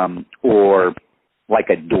 Or like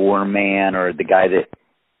a doorman or the guy that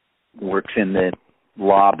works in the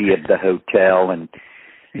lobby of the hotel and,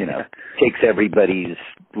 you know, takes everybody's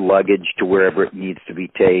luggage to wherever it needs to be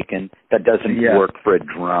taken. That doesn't work for a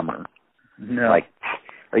drummer. No. Like,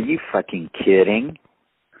 are you fucking kidding?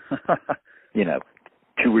 You know,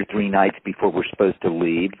 2 or 3 nights before we're supposed to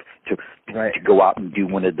leave to go out and do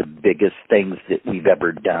one of the biggest things that we've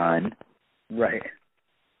ever done. Right.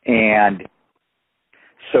 And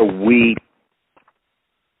so we,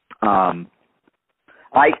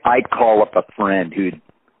 I'd call up a friend who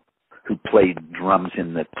played drums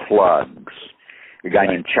in the Plugs, a guy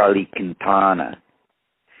named Charlie Quintana,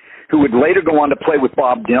 who would later go on to play with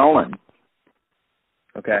Bob Dylan.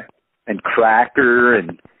 Okay. And Cracker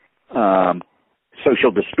and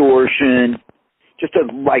Social Distortion. Just a,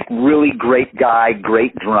 like, really great guy,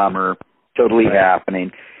 great drummer, totally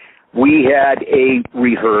happening. We had a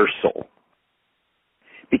rehearsal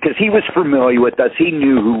because he was familiar with us. He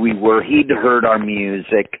knew who we were. He'd heard our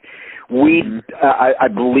music. I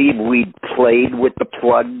believe we'd played with the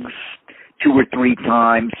Plugs 2 or 3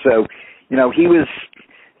 times. So, you know, he was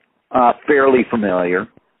fairly familiar.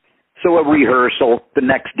 So a rehearsal. The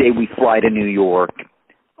next day we fly to New York.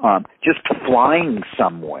 Just flying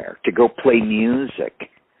somewhere to go play music.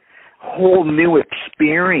 Whole new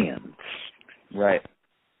experience. Right.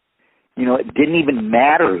 You know, it didn't even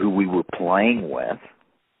matter who we were playing with.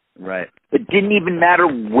 Right. It didn't even matter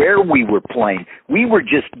where we were playing. We were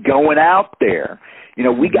just going out there. You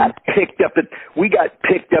know, we got picked up at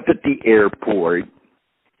the airport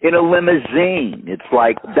in a limousine. It's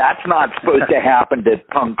like, that's not supposed to happen to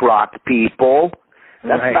punk rock people.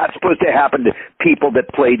 That's not supposed to happen to people that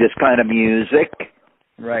play this kind of music.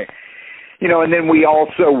 Right. You know, and then we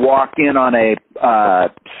also walked in on a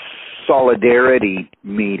solidarity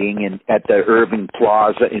meeting at the Irving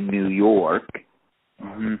Plaza in New York,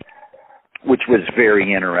 which was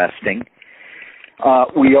very interesting.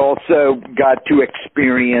 We also got to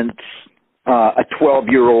experience a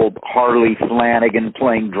 12-year-old Harley Flanagan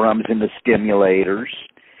playing drums in the Stimulators.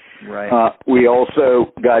 Right. We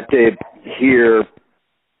also got to hear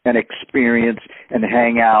and experience and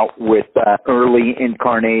hang out with early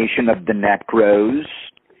incarnation of the Necros.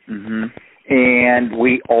 Mm-hmm. And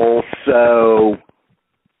we also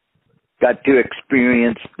got to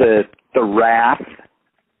experience the wrath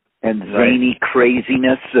and zany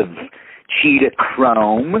craziness of Cheetah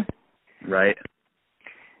Chrome. Right.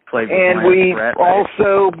 And we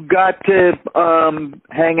also got to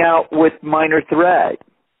hang out with Minor Threat.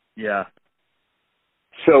 Yeah.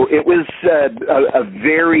 So it was a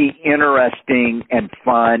very interesting and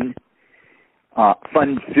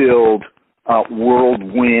fun-filled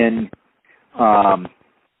whirlwind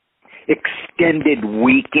extended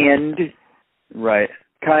weekend, right,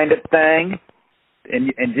 kind of thing.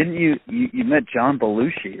 And didn't you met John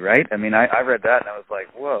Belushi, right? I mean, I read that and I was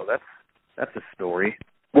like, whoa, that's a story.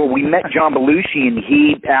 Well, we met John Belushi, and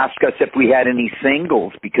he asked us if we had any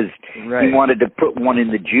singles because he wanted to put one in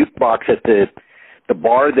the jukebox at the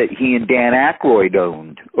bar that he and Dan Aykroyd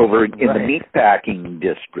owned over in the meatpacking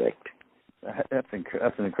district. That's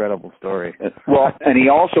an incredible story. Well, and he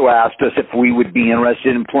also asked us if we would be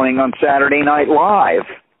interested in playing on Saturday Night Live.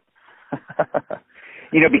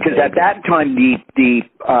 Because at that time, the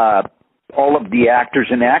all of the actors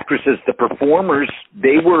and actresses, the performers,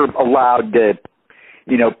 they were allowed to,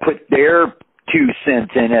 put their 2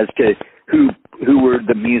 cents in as to who were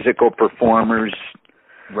the musical performers,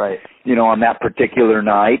 right? On that particular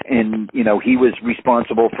night, and he was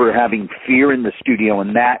responsible for having Fear in the studio,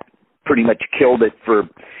 and that pretty much killed it for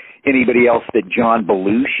anybody else that John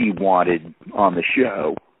Belushi wanted on the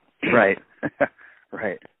show. Right.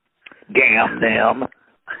 Right. Damn them.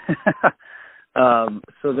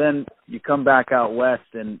 So then you come back out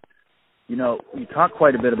west, and you talk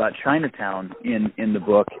quite a bit about Chinatown in the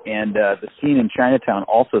book, and the scene in Chinatown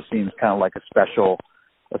also seems kind of like a special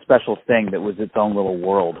thing that was its own little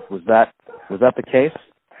world. Was that the case?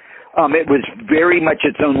 It was very much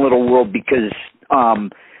its own little world because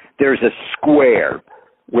there's a square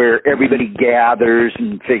where everybody gathers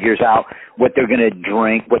and figures out what they're going to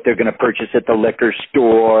drink, what they're going to purchase at the liquor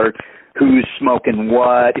store, who's smoking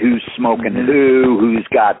what, who's smoking who's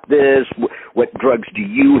got this, what drugs do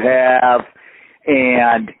you have.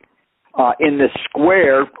 And in the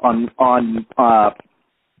square, on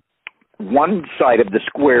one side of the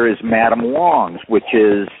square is Madame Wong's, which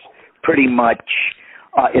is pretty much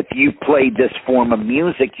if you play this form of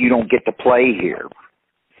music, you don't get to play here.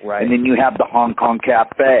 Right. And then you have the Hong Kong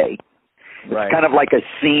Cafe. Right. It's kind of like a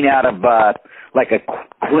scene out of like a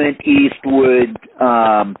Clint Eastwood,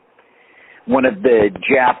 one of the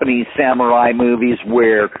Japanese samurai movies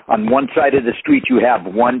where on one side of the street you have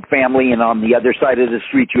one family and on the other side of the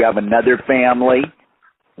street you have another family.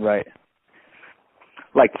 Right.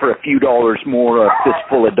 Like for a few dollars more, a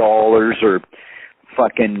fistful of dollars, or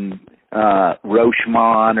fucking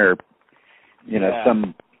Rochemont, or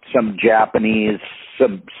some Japanese,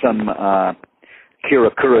 some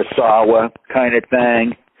Kira Kurosawa kind of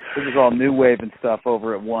thing. This is all new wave and stuff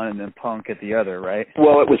over at one, and then punk at the other, right?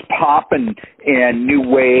 Well, it was pop and new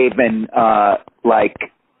wave and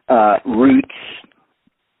roots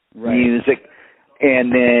music.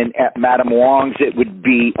 And then at Madame Wong's, it would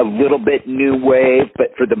be a little bit new wave,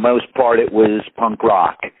 but for the most part, it was punk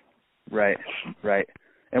rock. Right, right.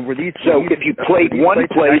 And were these? So if you played one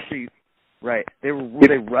place, actually, right? Were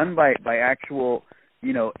they run by actual,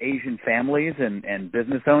 Asian families and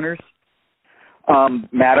business owners?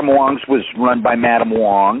 Madame Wong's was run by Madame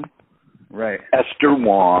Wong, right? Esther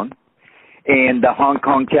Wong, and the Hong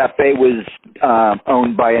Kong Cafe was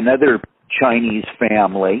owned by another Chinese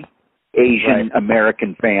family. Asian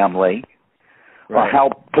American family. Right. How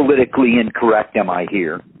politically incorrect am I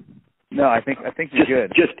here? No, I think you're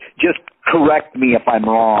good. Just correct me if I'm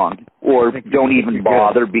wrong, or don't even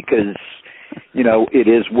bother because it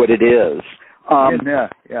is what it is.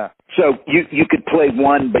 Yeah. So you could play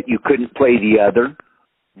one, but you couldn't play the other.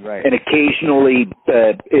 Right. And occasionally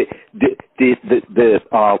the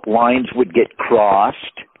lines would get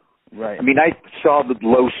crossed. Right. I mean, I saw the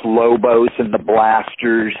Los Lobos and the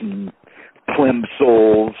Blasters and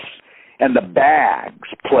Plimsolls and the Bags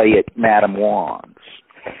play at Madame Wong's.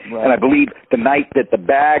 Right. And I believe the night that the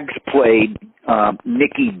Bags played,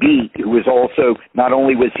 Nicky Beat, who was also, not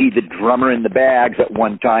only was he the drummer in the Bags at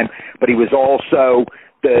one time, but he was also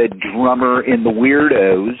the drummer in the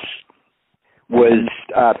Weirdos, was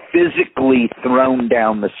physically thrown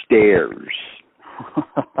down the stairs.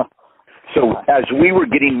 So as we were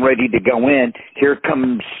getting ready to go in, here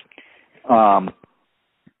comes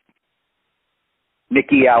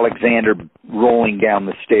Nikki Alexander rolling down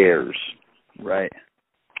the stairs. Right.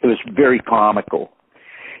 It was very comical.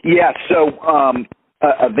 Yeah, so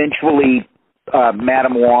eventually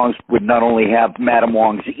Madame Wong's would not only have Madame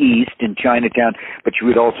Wong's East in Chinatown, but you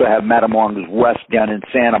would also have Madame Wong's West down in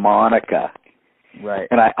Santa Monica. Right.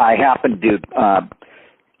 And I happened to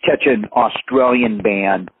catch an Australian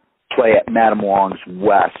band play at Madame Wong's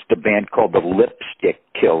West, a band called the Lipstick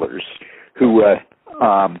Killers, who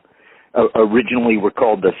originally were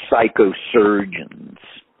called the Psycho Surgeons.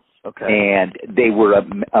 Okay. And they were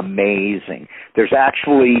amazing. There's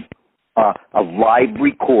actually a live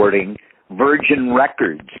recording. Virgin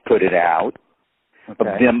Records put it out of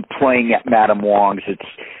them playing at Madame Wong's.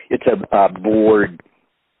 It's a board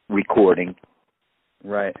recording.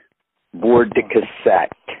 Right. Board to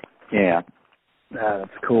cassette. Yeah.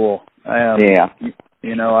 That's cool. Yeah.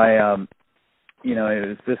 It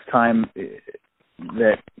was this time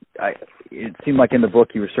that it seemed like in the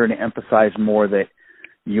book you were starting to emphasize more that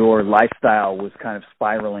your lifestyle was kind of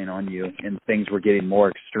spiraling on you and things were getting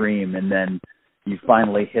more extreme, and then you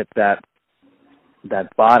finally hit that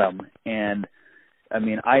bottom. And I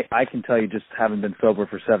mean, I can tell you, just having been sober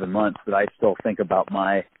for 7 months, that I still think about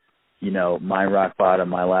my rock bottom,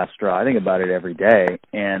 my last straw. I think about it every day,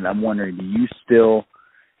 and I'm wondering, do you still,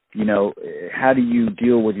 how do you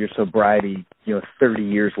deal with your sobriety, 30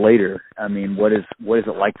 years later? I mean, what is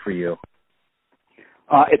it like for you?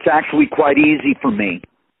 It's actually quite easy for me.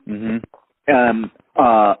 Mm-hmm.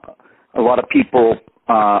 A lot of people,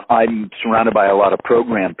 I'm surrounded by a lot of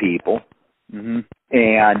program people, mm-hmm.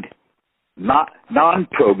 and not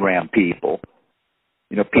non-program people,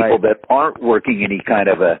 people that aren't working any kind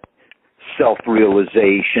of a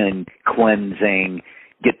self-realization, cleansing,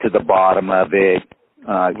 get to the bottom of it,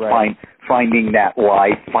 finding that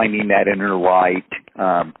light, finding that inner light,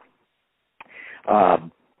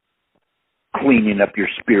 cleaning up your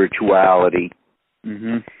spirituality,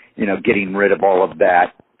 mm-hmm. Getting rid of all of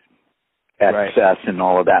that excess and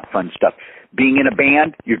all of that fun stuff. Being in a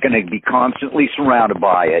band, you're going to be constantly surrounded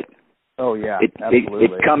by it. Oh, yeah, absolutely.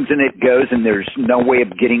 It comes and it goes, and there's no way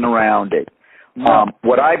of getting around it. No.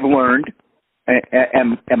 What I've learned,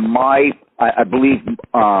 and I believe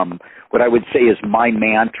what I would say is my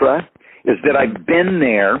mantra, is that I've been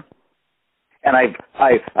there, and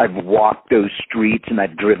I've walked those streets, and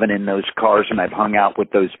I've driven in those cars, and I've hung out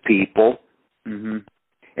with those people, mm-hmm.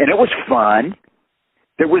 and it was fun.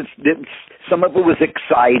 Some of it was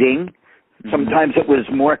exciting. Mm-hmm. Sometimes it was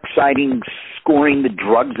more exciting scoring the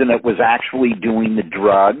drugs than it was actually doing the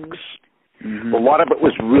drugs. Mm-hmm. A lot of it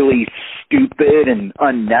was really stupid and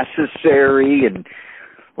unnecessary, and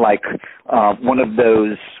like one of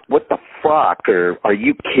those, what the fuck, or are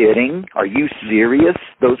you kidding? Are you serious?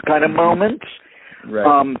 Those kind of moments.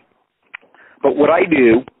 Right. But what I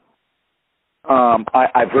do,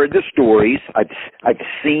 I've heard the stories. I've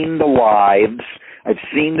seen the lives. I've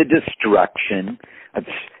seen the destruction.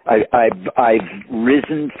 I've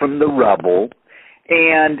risen from the rubble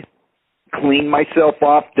and cleaned myself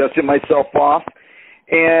off, dusted myself off,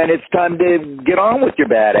 and it's time to get on with your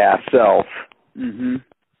badass self. Mm-hmm.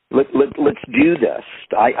 Let's do this.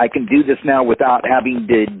 I can do this now without having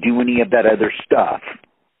to do any of that other stuff.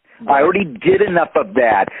 Right. I already did enough of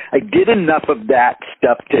that. I did enough of that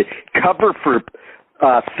stuff to cover for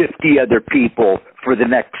 50 other people for the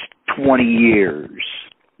next 20 years.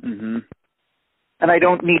 Mm-hmm. And I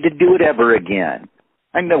don't need to do it ever again.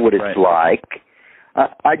 I know what it's like.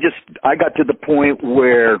 I got to the point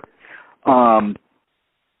where I'd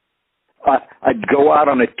go out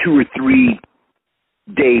on a 2 or 3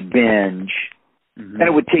 day binge, mm-hmm. and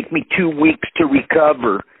it would take me 2 weeks to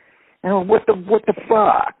recover. What the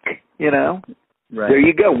fuck, Right. There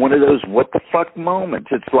you go, one of those what the fuck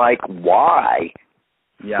moments. It's like, why?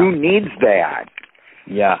 Yeah. Who needs that?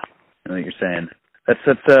 Yeah, I know what you're saying.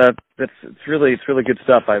 It's really good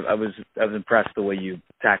stuff. I was impressed the way you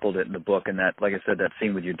tackled it in the book, and that, like I said, that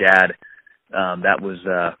scene with your dad, that was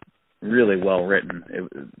really well written.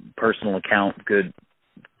 Personal account, good,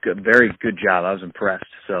 very good job. I was impressed.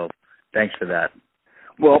 So thanks for that.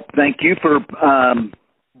 Well, thank you for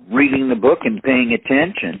reading the book and paying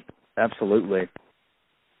attention. Absolutely.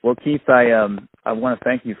 Well, Keith, I want to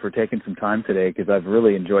thank you for taking some time today, because I've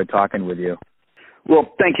really enjoyed talking with you.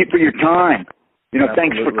 Well, thank you for your time.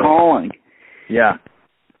 Thanks for calling. Yeah,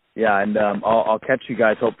 and I'll catch you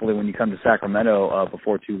guys hopefully when you come to Sacramento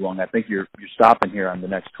before too long. I think you're stopping here on the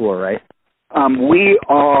next tour, right? We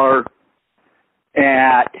are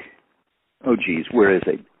at, where is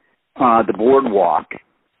it? The Boardwalk.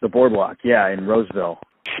 The Boardwalk, yeah, in Roseville.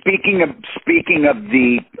 Speaking of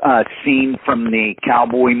the scene from the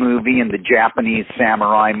cowboy movie and the Japanese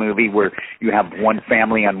samurai movie, where you have one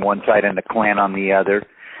family on one side and the clan on the other,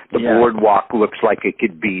 the Boardwalk looks like it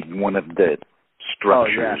could be one of the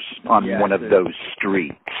structures on one of those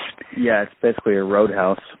streets. Yeah, it's basically a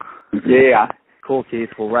roadhouse. Yeah. Cool, Keith.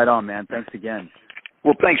 Well, right on, man. Thanks again.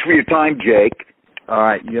 Well, thanks for your time, Jake. All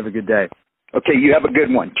right. You have a good day. Okay, you have a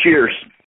good one. Cheers.